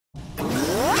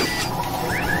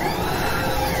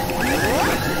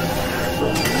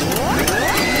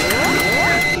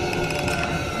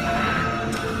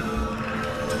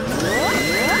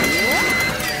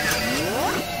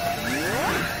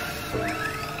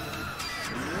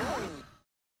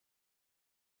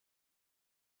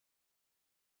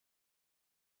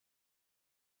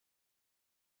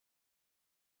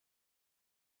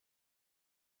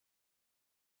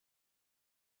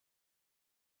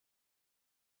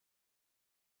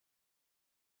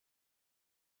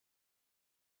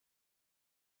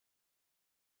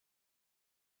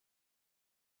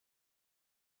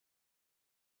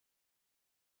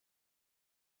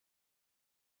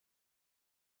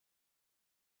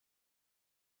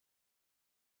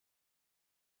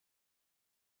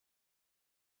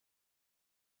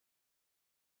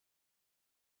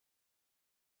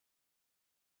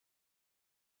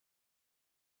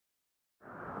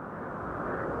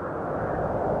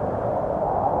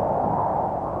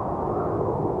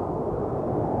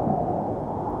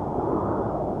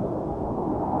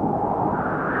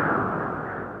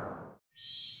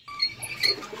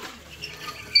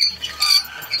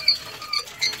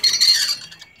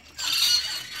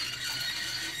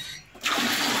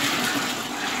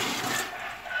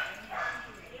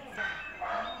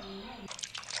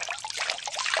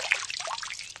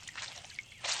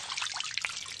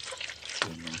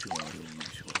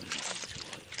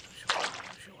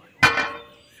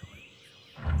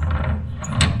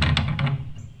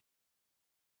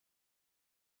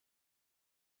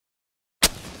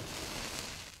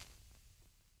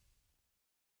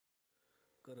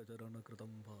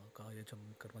करचरणकृतं वा कायचं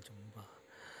कर्मचं वा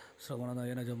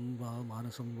श्रवणनयनजं वा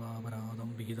मानसं वा अपराधं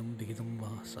विहितं विहितं वा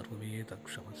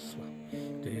सर्वमेतत्क्षमस्व।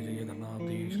 जय जय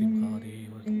गणाब्दे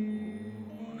श्रीमहादेव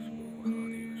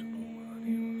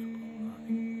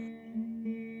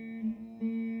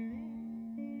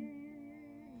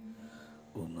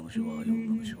ओम नमः शिवाय ओम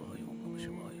नमः शिवाय ओम नमः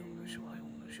शिवाय ओम नमः शिवाय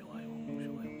ओम नमः शिवाय ओम नमः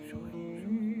शिवाय ओम नमः शिवाय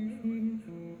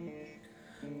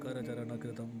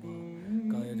करचरणकृतं वा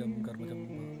कायजं कर्मजं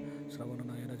वा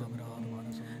श्रवणनयनजं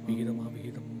मानसं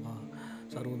विहितमविहितं वा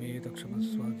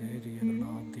सर्वमेतत्क्षमस्व। जय जय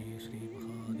गणाब्दे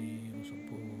श्रीमहादेव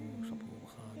शम्भो शम्भो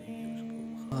महादेव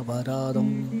शम्भो अपराधं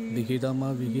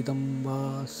विहितमविहितं वा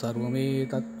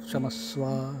सर्वमेतत्क्षमस्व।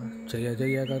 जय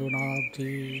जय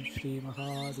करुणाब्दे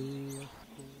श्रीमहादेव।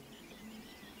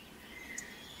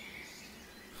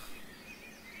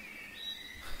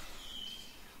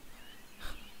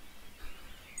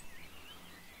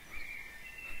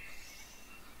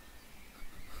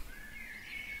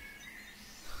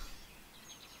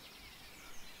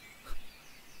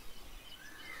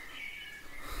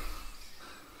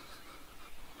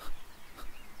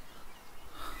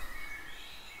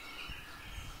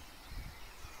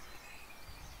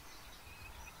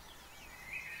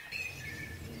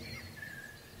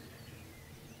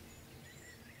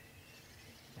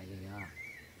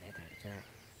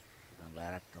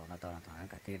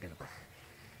 கத்திக்கிட்டு இருப்பேன்.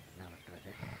 என்ன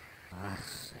பண்ணுறது?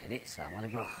 சரி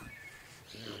சமாளிப்போம்.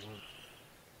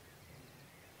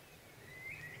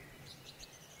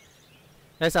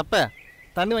 சப்ப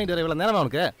தண்ணி வாங்கிட்டு வர இவ்வளோ நேரமா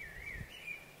உனக்கு?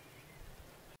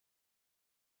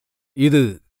 இது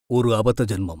ஒரு அபத்த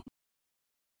ஜென்மம்.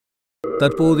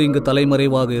 தற்போது இங்கு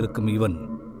தலைமறைவாக இருக்கும் இவன்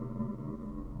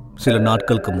சில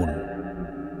நாட்களுக்கு முன்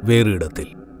வேறு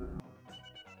இடத்தில்.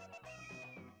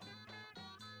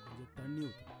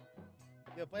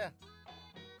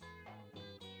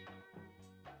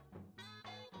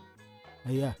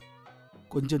 ஐயா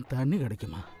கொஞ்சம் தண்ணி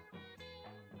கிடைக்குமா?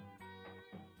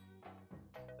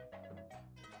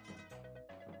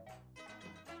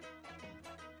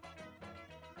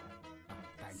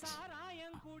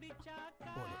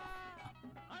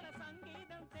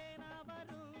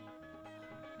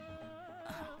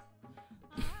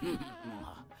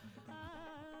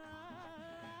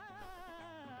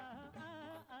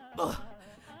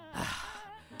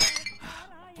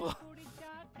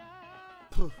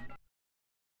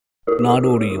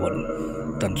 நாடோடியவன்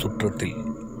தன் சுற்றத்தில்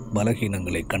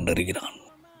பலகீனங்களை கண்டறிகிறான்.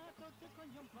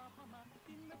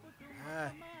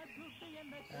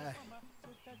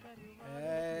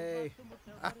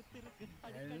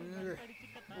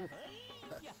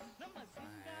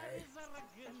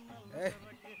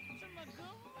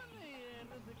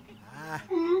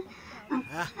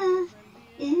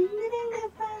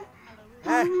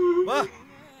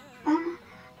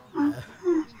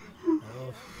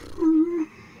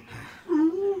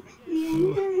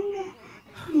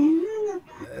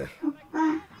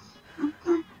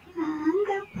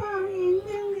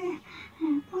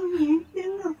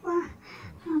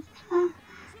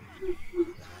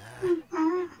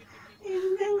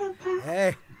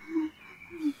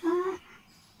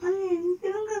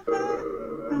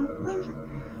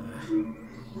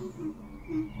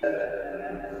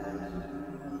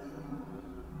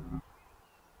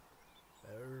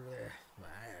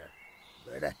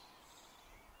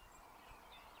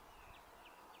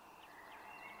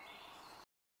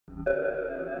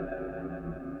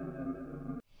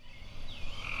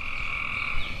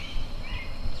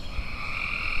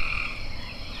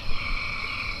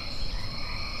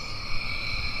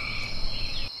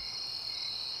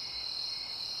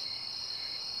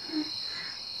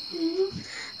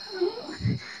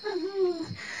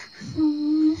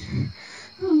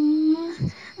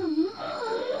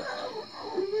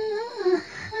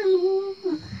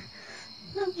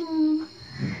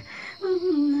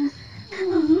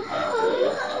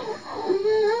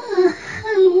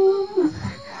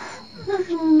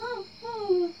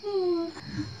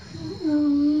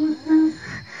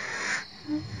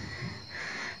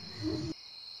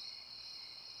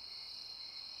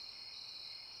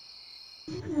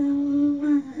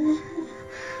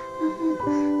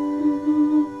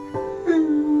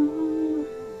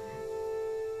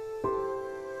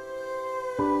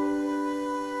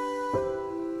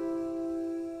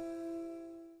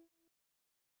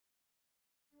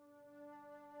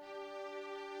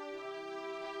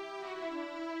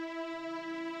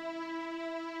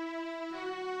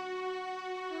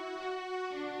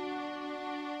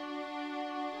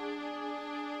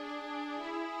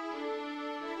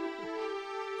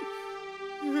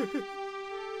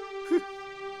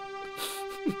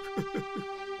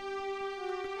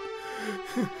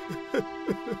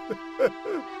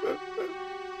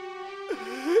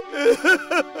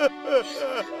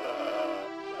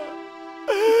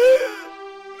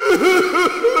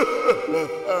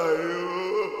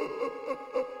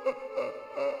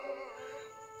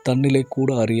 தன்னிலை கூட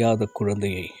அறியாத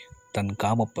குழந்தையை தன்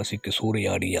காமப்பசிக்கு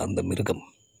சூறையாடிய அந்த மிருகம்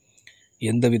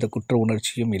எந்தவித குற்ற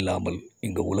உணர்ச்சியும் இல்லாமல்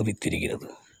இங்கு உலவித் திரிகிறது.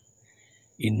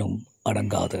 இன்னும்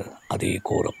அடங்காத அதே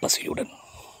கோர பசியுடன்.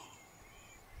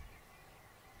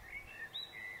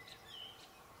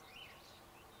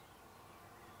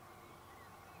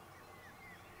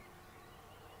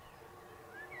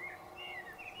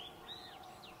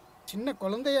 சின்ன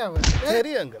குழந்தையா அவன்.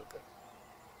 சரி அங்களுக்கு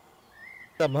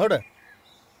தம்மோட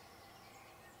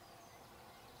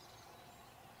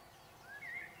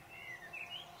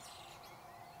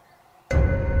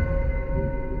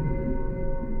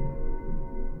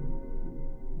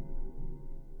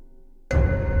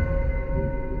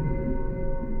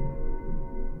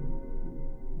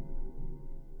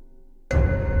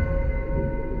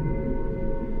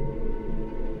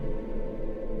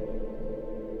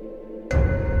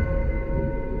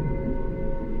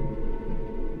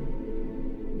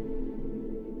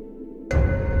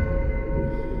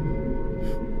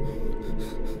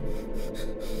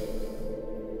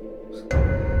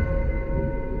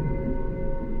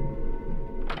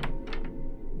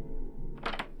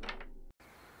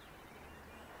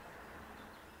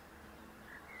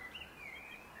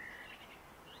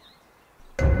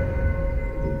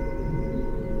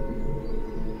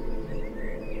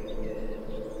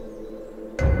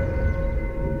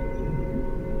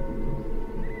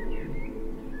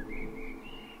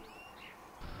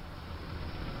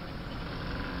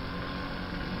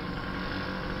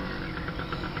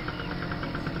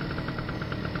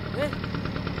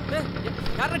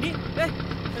யாரடி?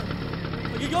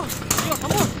 ஐயோ ஐயோ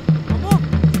அம்மா அம்மா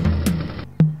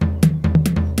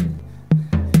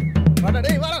வாடா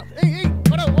டேய் வாடா. ஏய்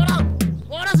வாடா வாடா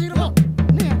வாடா சீக்கிரமா.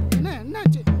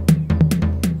 என்னாச்சு?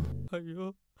 ஐயோ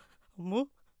அம்மு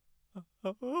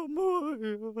அம்மு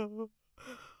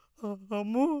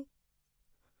அம்மு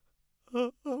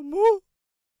அம்மு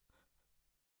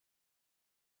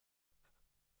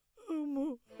அம்மு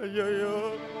ஐயோ ஐயோ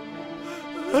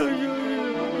ஐயோ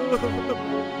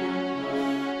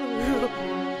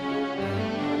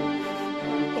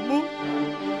அம்மு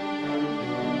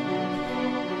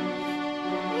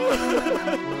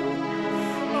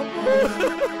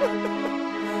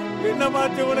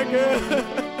என்னமாச்சு உனக்கு?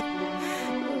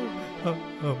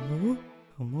 அம்மு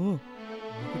அம்மு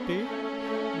அம்முக்குட்டி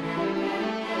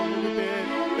அம்முக்குட்டி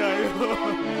ஐயோ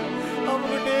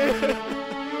அம்முக்குட்டி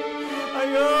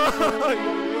ஐயோ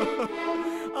ஐயோ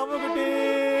அம்முக்குட்டி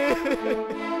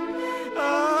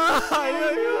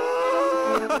ஐயோ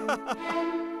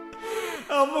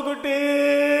அம்முக்குட்டி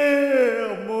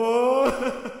அம்மோ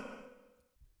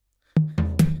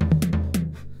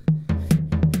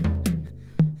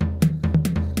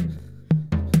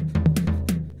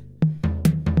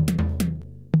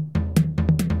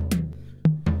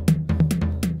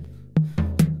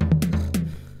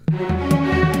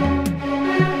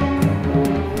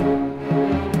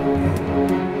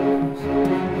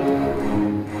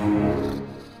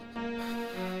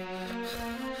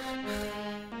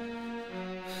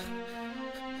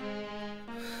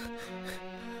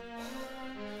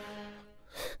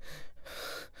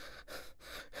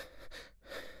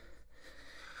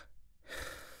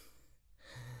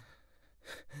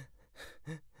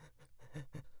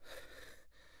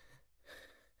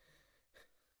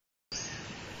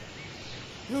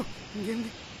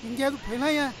எங்கேயாவது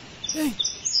போயினாயா? ஏய்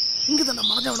இங்கே தானே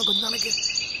மறைஞ்சவனை கொஞ்சம் நாளைக்கு.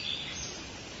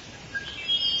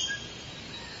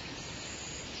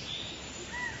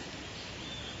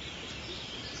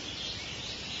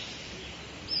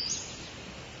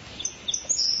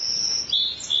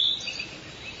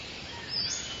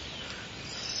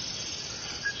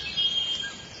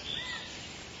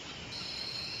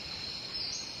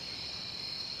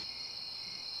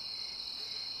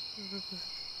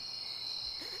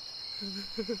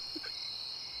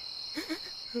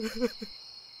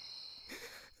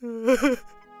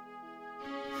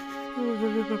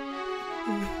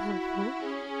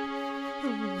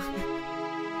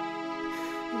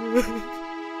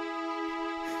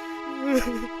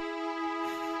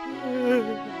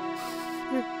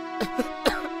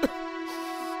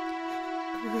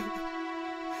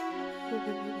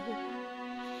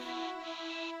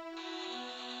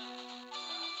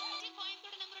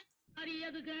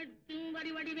 அரியது கேட்டும்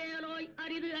வடிவடிவேலோய்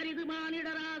அரிது அரிது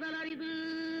மானிடராதல் அரிது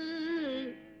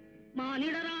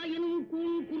மானிடராயினும்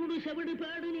கூண் குருடு செவிடு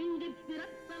பேடு நீங்கி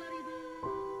பிறத்தல் அரிது.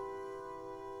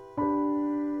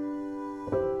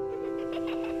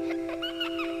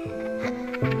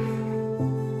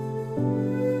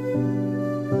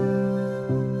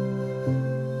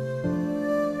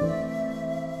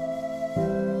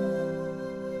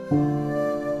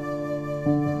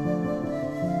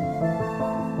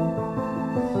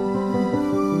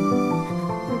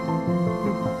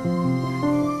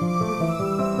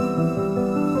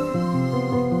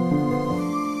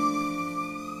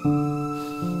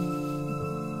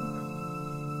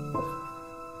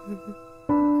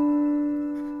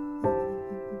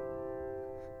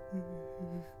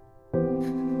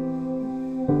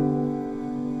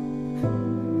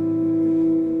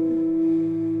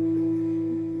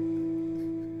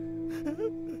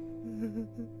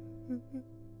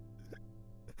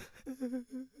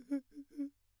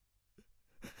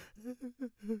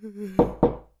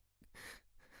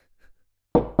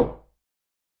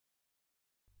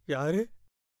 யாரு?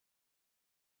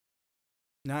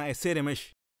 நான் எஸ்ஏ ரமேஷ்.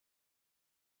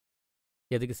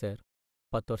 எதுக்கு சார்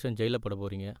 10 வருஷம் ஜெயிலில் போட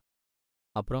போகிறீங்க?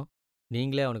 அப்புறம்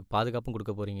நீங்களே அவனுக்கு பாதுகாப்பும்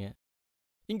கொடுக்க போகிறீங்க.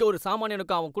 இங்கே ஒரு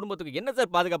சாமானியனுக்கும் அவன் குடும்பத்துக்கு என்ன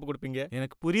சார் பாதுகாப்பு கொடுப்பீங்க?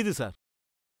 எனக்கு புரியுது சார்.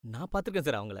 நான் பார்த்துருக்கேன்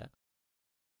சார் அவங்கள.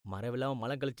 மரவில்லாமல்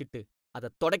மலம் கழிச்சிட்டு அதை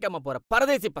தொடைக்காம போகிற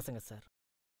பரதேசி பசங்க சார்.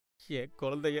 என்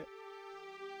குழந்தைய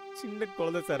சின்ன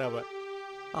குழந்தை சார்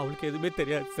அவளுக்கு எதுவுமே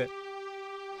தெரியாது சார்.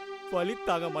 வலி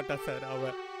தாங்க மாட்டா சார்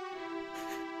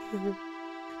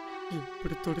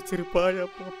எப்படி துடிச்சிருப்பா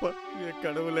பாப்பா. என்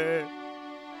கடவுளே,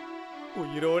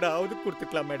 உயிரோட ஆவது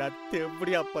கொடுத்துக்கலாமேடா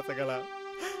எப்படியா பசங்களா?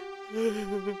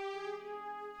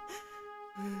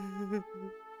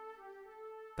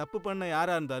 தப்பு பண்ண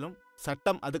யாரா இருந்தாலும்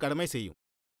சட்டம் அது கடமை செய்யும்.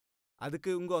 அதுக்கு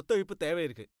உங்க ஒத்துழைப்பு தேவை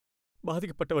இருக்கு.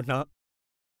 பாதிக்கப்பட்டவனா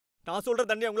நான் சொல்ற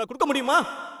தண்ணி அவங்கள கொடுக்க முடியுமா?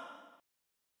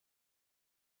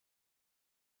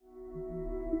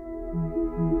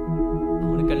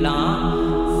 அவனுக்கெல்லாம்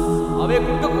அவே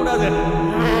கொடுக்க கூடாது.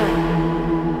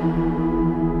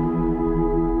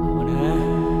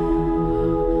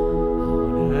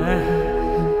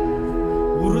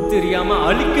 உரு தெரியாம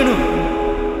அழிக்கணும்.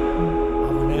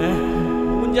 அவனை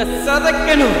மூஞ்ச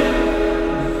சதைக்கணும்.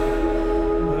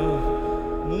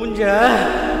 மூஞ்ச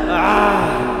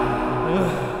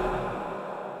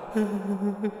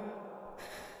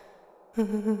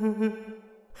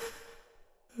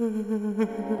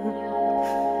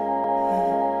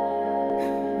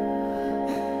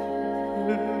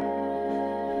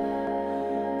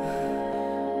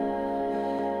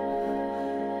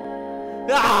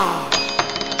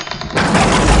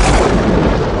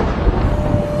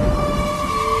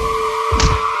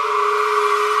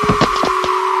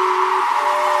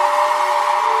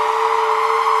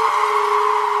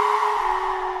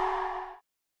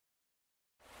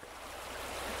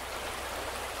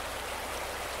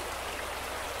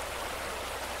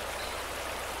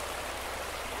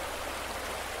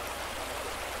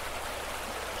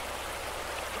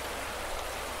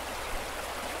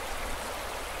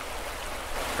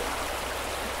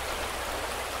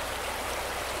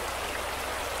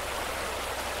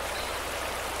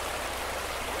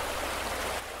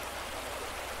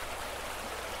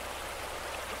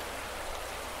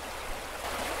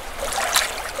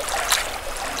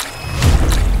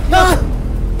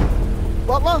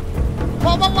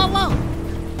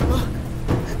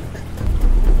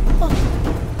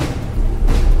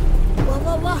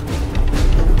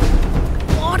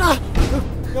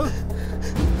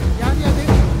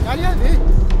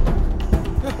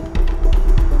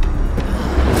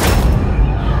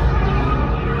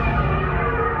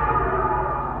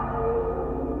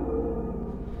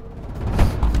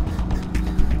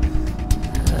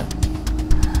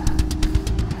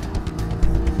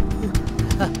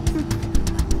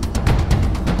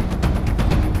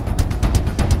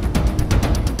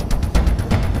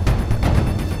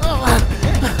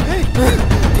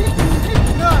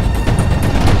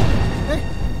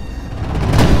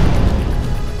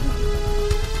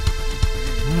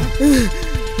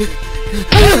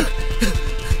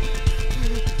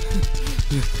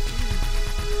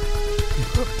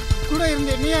கூட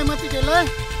இருந்தே நீ ஏமாத்திட்டல.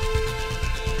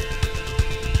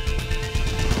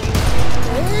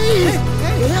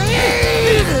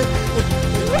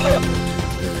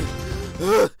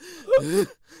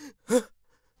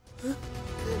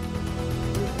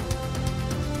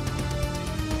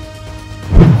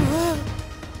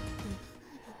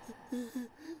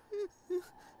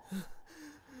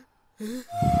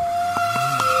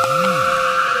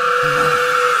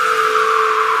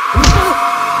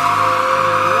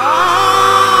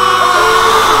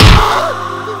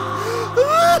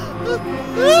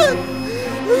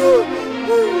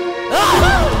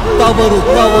 தவறு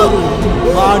தவறு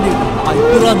மானிடமாய்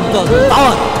பிறந்த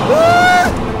தான்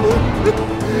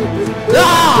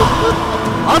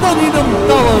அதனிடம்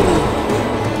தவறு.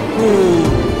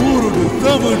 குருடு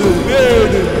செவிடு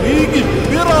வேடு நீங்கி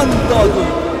பிறந்தது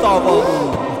தவறு.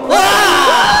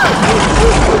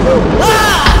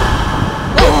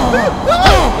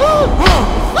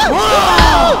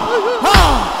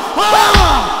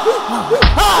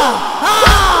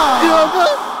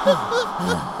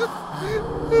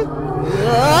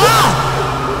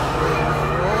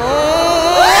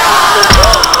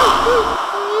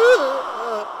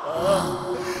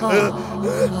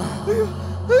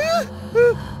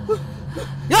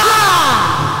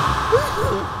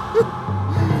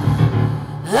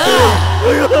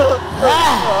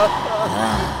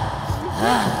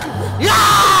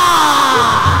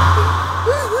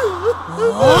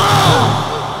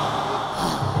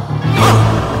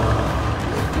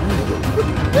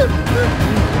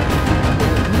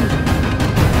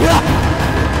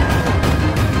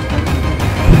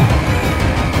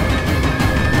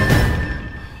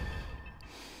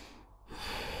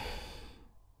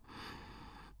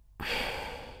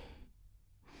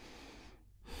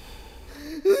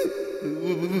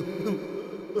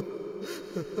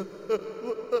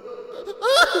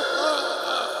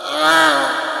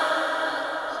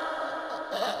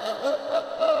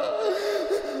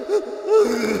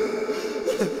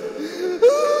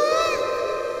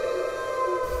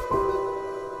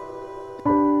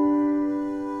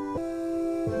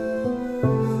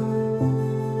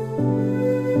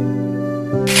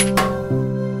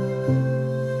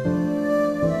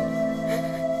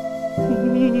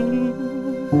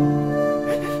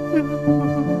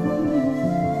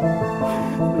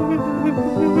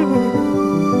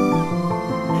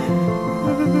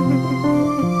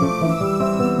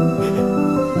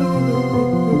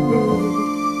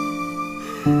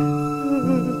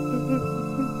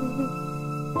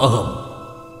 அகம்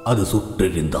அது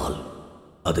சுற்றெறிந்தால்,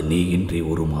 அது நீயின்றி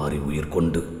ஒரு மாறி உயிர்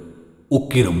கொண்டு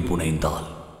உக்கிரம் புனைந்தால்,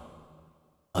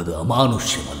 அது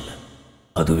அமானுஷ்யம் அல்ல,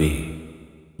 அதுவே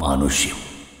மானுஷ்யம்.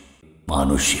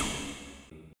 மானுஷ்யம்.